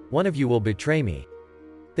tell you, one of you will betray me."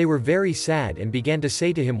 They were very sad and began to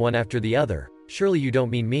say to him one after the other, "Surely you don't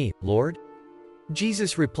mean me, Lord?"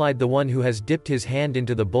 Jesus replied, "The one who has dipped his hand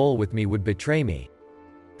into the bowl with me would betray me.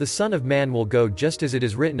 The Son of Man will go just as it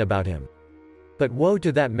is written about him. But woe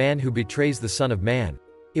to that man who betrays the Son of Man.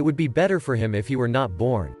 It would be better for him if he were not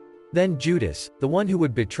born." Then Judas, the one who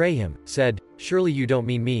would betray him, said, "Surely you don't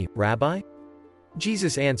mean me, Rabbi?"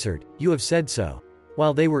 Jesus answered, "You have said so."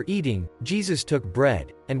 While they were eating, Jesus took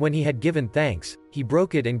bread, and when he had given thanks, he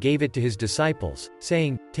broke it and gave it to his disciples,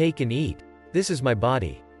 saying, "Take and eat. This is my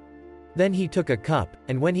body." Then he took a cup,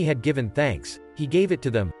 and when he had given thanks, he gave it to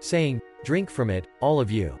them, saying, "Drink from it, all of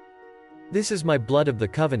you. This is my blood of the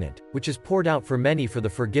covenant, which is poured out for many for the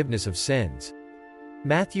forgiveness of sins."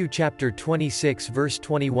 Matthew chapter 26 verse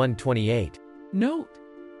 21-28. Note,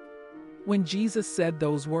 when Jesus said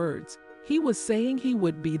those words, he was saying he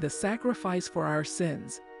would be the sacrifice for our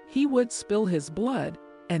sins. He would spill his blood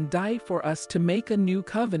and die for us to make a new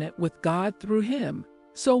covenant with God through him,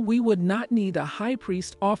 so we would not need a high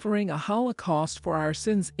priest offering a holocaust for our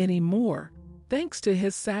sins anymore. Thanks to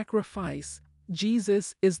his sacrifice,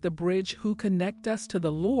 Jesus is the bridge who connects us to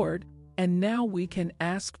the Lord, and now we can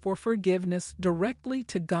ask for forgiveness directly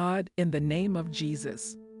to God in the name of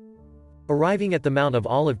Jesus. Arriving at the Mount of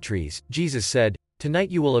Olive Trees, Jesus said,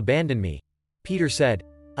 "Tonight you will abandon me." Peter said,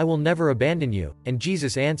 "I will never abandon you," and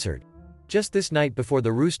Jesus answered, "Just this night before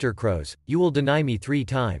the rooster crows, you will deny me 3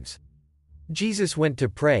 times. Jesus went to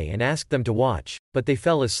pray and asked them to watch, but they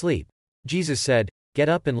fell asleep. Jesus said, "Get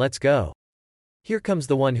up and let's go. Here comes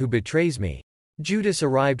the one who betrays me." Judas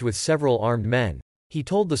arrived with several armed men. He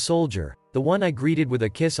told the soldier, the one I greeted with a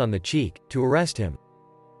kiss on the cheek, to arrest him.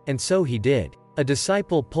 And so he did. A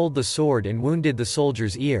disciple pulled the sword and wounded the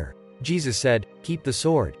soldier's ear. Jesus said, "Keep the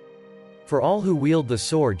sword. For all who wield the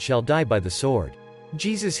sword shall die by the sword."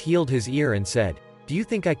 Jesus healed his ear and said, "Do you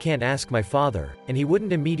think I can't ask my Father, and he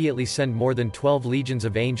wouldn't immediately send more than 12 legions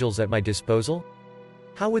of angels at my disposal?"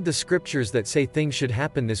 How would the scriptures that say things should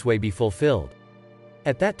happen this way be fulfilled?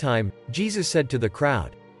 At that time, Jesus said to the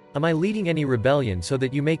crowd, "Am I leading any rebellion so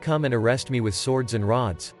that you may come and arrest me with swords and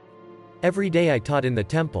rods? Every day I taught in the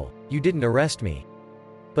temple, you didn't arrest me.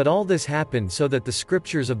 But all this happened so that the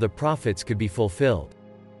scriptures of the prophets could be fulfilled."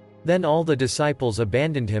 Then all the disciples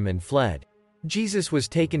abandoned him and fled. Jesus was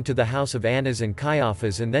taken to the house of Annas and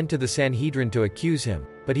Caiaphas and then to the Sanhedrin to accuse him,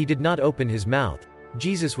 but he did not open his mouth.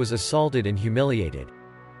 Jesus was assaulted and humiliated.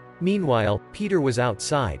 Meanwhile, Peter was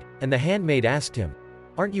outside, and the handmaid asked him,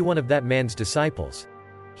 "Aren't you one of that man's disciples?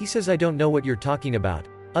 He says I don't know what you're talking about."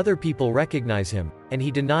 Other people recognize him, and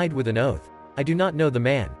he denied with an oath, "I do not know the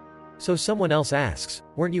man." So someone else asks,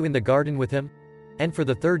 "Weren't you in the garden with him?" And for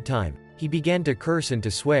the third time, he began to curse and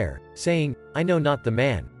to swear, saying, "I know not the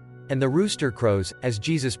man." And the rooster crows, as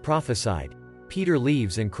Jesus prophesied. Peter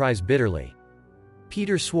leaves and cries bitterly.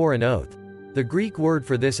 Peter swore an oath. The Greek word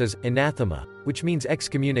for this is anathema, which means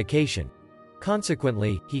excommunication.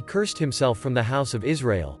 Consequently, he cursed himself from the house of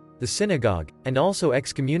Israel, the synagogue, and also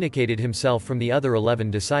excommunicated himself from the other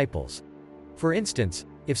 11 disciples. For instance,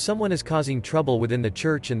 if someone is causing trouble within the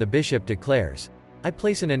church and the bishop declares, "I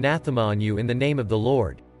place an anathema on you in the name of the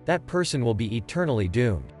Lord," that person will be eternally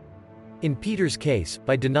doomed. In Peter's case,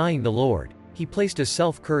 by denying the Lord, he placed a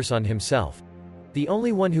self-curse on himself. The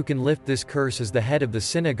only one who can lift this curse is the head of the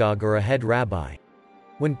synagogue or a head rabbi.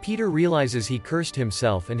 When Peter realizes he cursed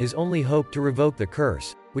himself and his only hope to revoke the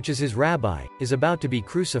curse, which is his rabbi, is about to be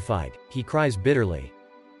crucified, he cries bitterly.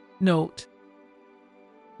 Note: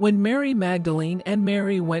 when Mary Magdalene and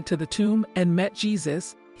Mary went to the tomb and met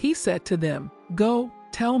Jesus, he said to them, "Go,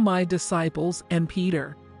 tell my disciples and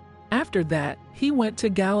Peter." After that, he went to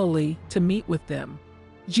Galilee to meet with them.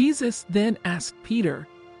 Jesus then asked Peter,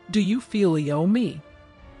 "Do you phileo me?"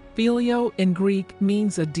 Phileo in Greek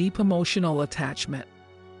means a deep emotional attachment.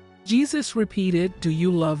 Jesus repeated, "Do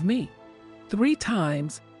you love me?" 3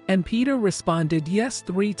 times, and Peter responded yes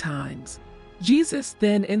 3 times. Jesus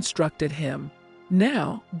then instructed him,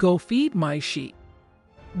 "Now, go feed my sheep."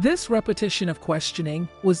 This repetition of questioning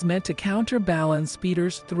was meant to counterbalance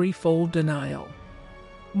Peter's threefold denial.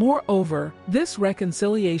 Moreover, this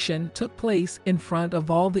reconciliation took place in front of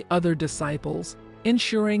all the other disciples,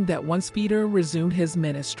 ensuring that once Peter resumed his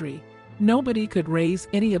ministry, nobody could raise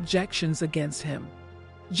any objections against him.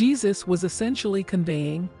 Jesus was essentially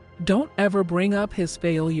conveying, "Don't ever bring up his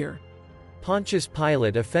failure." Pontius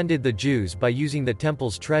Pilate offended the Jews by using the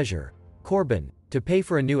temple's treasure, Corban, to pay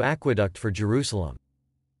for a new aqueduct for Jerusalem.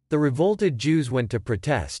 The revolted Jews went to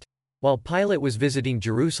protest. While Pilate was visiting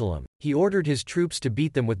Jerusalem, he ordered his troops to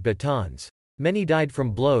beat them with batons. Many died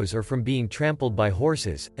from blows or from being trampled by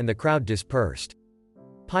horses, and the crowd dispersed.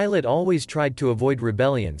 Pilate always tried to avoid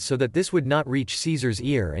rebellion so that this would not reach Caesar's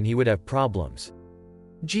ear and he would have problems.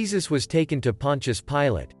 Jesus was taken to Pontius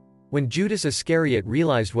Pilate. When Judas Iscariot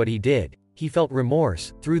realized what he did, he felt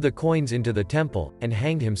remorse, threw the coins into the temple, and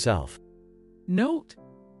hanged himself. Note: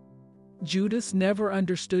 Judas never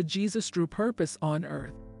understood Jesus' true purpose on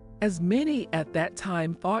earth, as many at that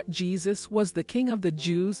time thought Jesus was the King of the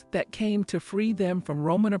Jews that came to free them from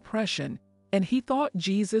Roman oppression, and he thought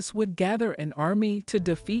Jesus would gather an army to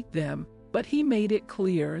defeat them, but he made it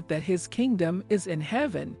clear that his kingdom is in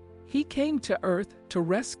heaven. He came to earth to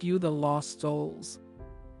rescue the lost souls.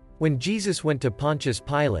 When Jesus went to Pontius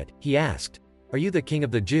Pilate, he asked, "Are you the King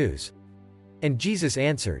of the Jews?" And Jesus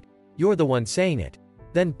answered, "You're the one saying it."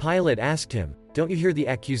 Then Pilate asked him, "Don't you hear the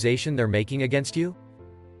accusation they're making against you?"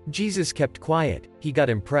 Jesus kept quiet. He got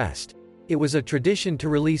impressed. It was a tradition to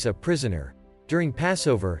release a prisoner. During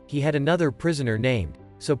Passover, he had another prisoner named,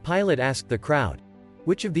 so Pilate asked the crowd,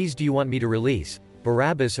 "Which of these do you want me to release,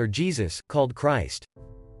 Barabbas or Jesus, called Christ?"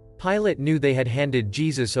 Pilate knew they had handed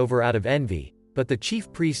Jesus over out of envy, but the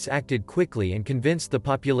chief priests acted quickly and convinced the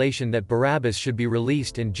population that Barabbas should be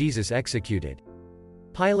released and Jesus executed.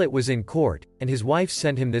 Pilate was in court, and his wife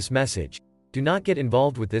sent him this message, "Do not get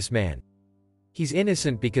involved with this man. He's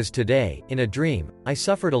innocent because today, in a dream, I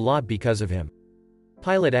suffered a lot because of him."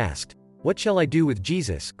 Pilate asked, "What shall I do with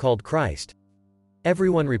Jesus, called Christ?"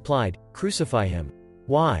 Everyone replied, "Crucify him."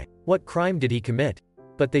 Why? What crime did he commit?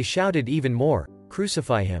 But they shouted even more,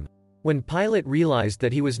 "Crucify him." When Pilate realized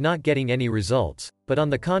that he was not getting any results, but on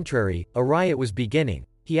the contrary, a riot was beginning,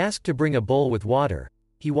 he asked to bring a bowl with water.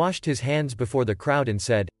 He washed his hands before the crowd and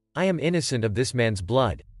said, "I am innocent of this man's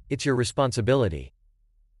blood. It's your responsibility."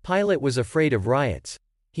 Pilate was afraid of riots.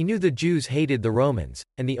 He knew the Jews hated the Romans,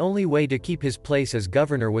 and the only way to keep his place as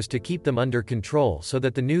governor was to keep them under control so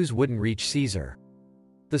that the news wouldn't reach Caesar.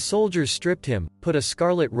 The soldiers stripped him, put a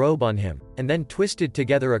scarlet robe on him, and then twisted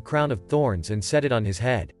together a crown of thorns and set it on his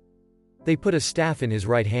head. They put a staff in his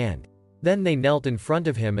right hand. Then they knelt in front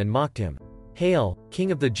of him and mocked him. "Hail,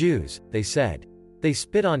 King of the Jews," they said. They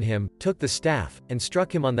spit on him, took the staff, and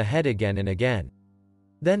struck him on the head again and again.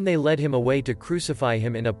 Then they led him away to crucify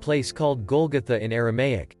him in a place called Golgotha in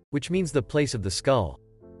Aramaic, which means the place of the skull.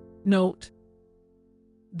 Note: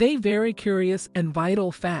 they very curious and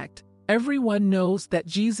vital fact. Everyone knows that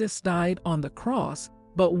Jesus died on the cross,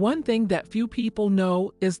 but one thing that few people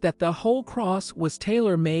know is that the whole cross was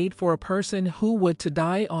tailor-made for a person who would to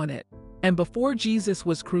die on it. And before Jesus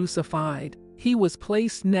was crucified, he was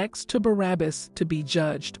placed next to Barabbas to be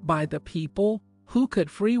judged by the people, who could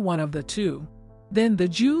free one of the two. Then the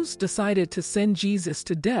Jews decided to send Jesus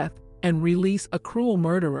to death and release a cruel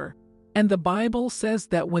murderer. And the Bible says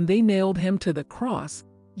that when they nailed him to the cross,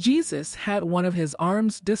 Jesus had one of his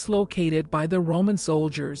arms dislocated by the Roman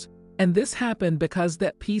soldiers, and this happened because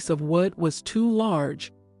that piece of wood was too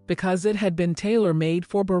large, because it had been tailor-made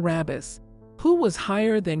for Barabbas, who was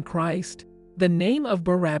higher than Christ. The name of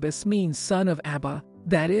Barabbas means son of Abba,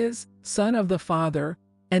 that is, son of the Father,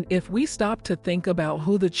 and if we stop to think about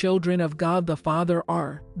who the children of God the Father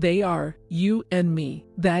are, they are you and me.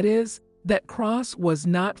 That is, that cross was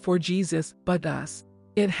not for Jesus but us.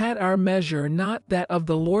 It had our measure, not that of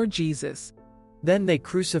the Lord Jesus. Then they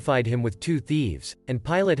crucified him with 2 thieves, and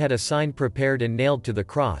Pilate had a sign prepared and nailed to the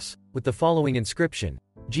cross, with the following inscription: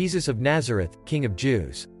 Jesus of Nazareth, King of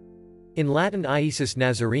Jews. In Latin Iesus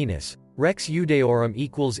Nazarenus, Rex Judaeorum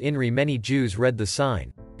equals INRI. Many Jews read the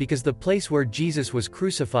sign, because the place where Jesus was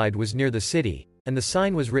crucified was near the city, and the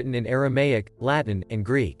sign was written in Aramaic, Latin, and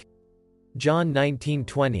Greek. John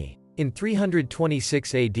 19:20. In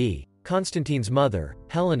 326 AD, Constantine's mother,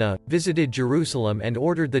 Helena, visited Jerusalem and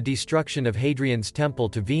ordered the destruction of Hadrian's temple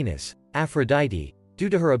to Venus, Aphrodite, due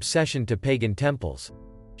to her obsession to pagan temples.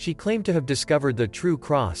 She claimed to have discovered the true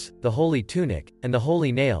cross, the holy tunic, and the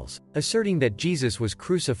holy nails, asserting that Jesus was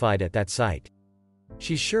crucified at that site.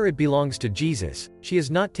 She's sure it belongs to Jesus. She is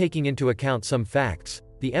not taking into account some facts.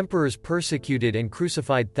 The emperors persecuted and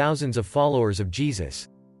crucified thousands of followers of Jesus.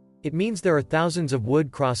 It means there are thousands of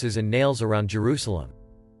wood crosses and nails around Jerusalem.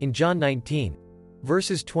 In John 19,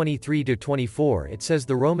 verses 23 to 24, it says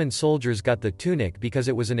the Roman soldiers got the tunic because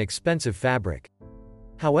it was an expensive fabric.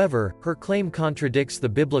 However, her claim contradicts the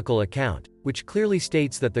biblical account, which clearly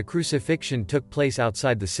states that the crucifixion took place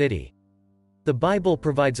outside the city. The Bible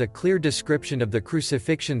provides a clear description of the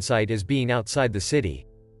crucifixion site as being outside the city.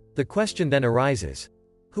 The question then arises: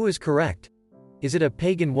 who is correct? Is it a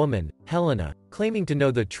pagan woman, Helena, claiming to know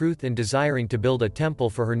the truth and desiring to build a temple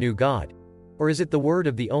for her new god? Or is it the word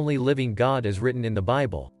of the only living God as written in the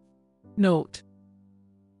Bible? Note: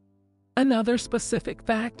 another specific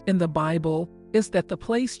fact in the Bible is that the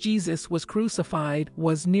place Jesus was crucified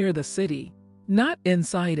was near the city, not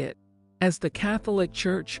inside it. As the Catholic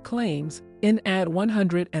Church claims, in AD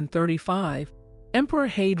 135, Emperor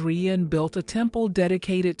Hadrian built a temple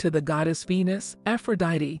dedicated to the goddess Venus,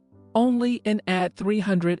 Aphrodite, only in AD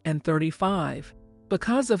 335.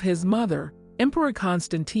 Because of his mother, Emperor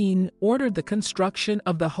Constantine ordered the construction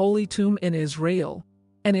of the Holy Tomb in Israel,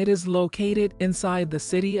 and it is located inside the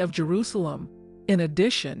city of Jerusalem. In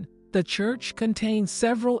addition, the church contains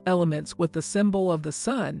several elements with the symbol of the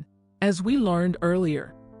sun. As we learned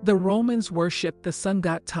earlier, the Romans worshipped the sun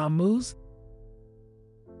god Tammuz,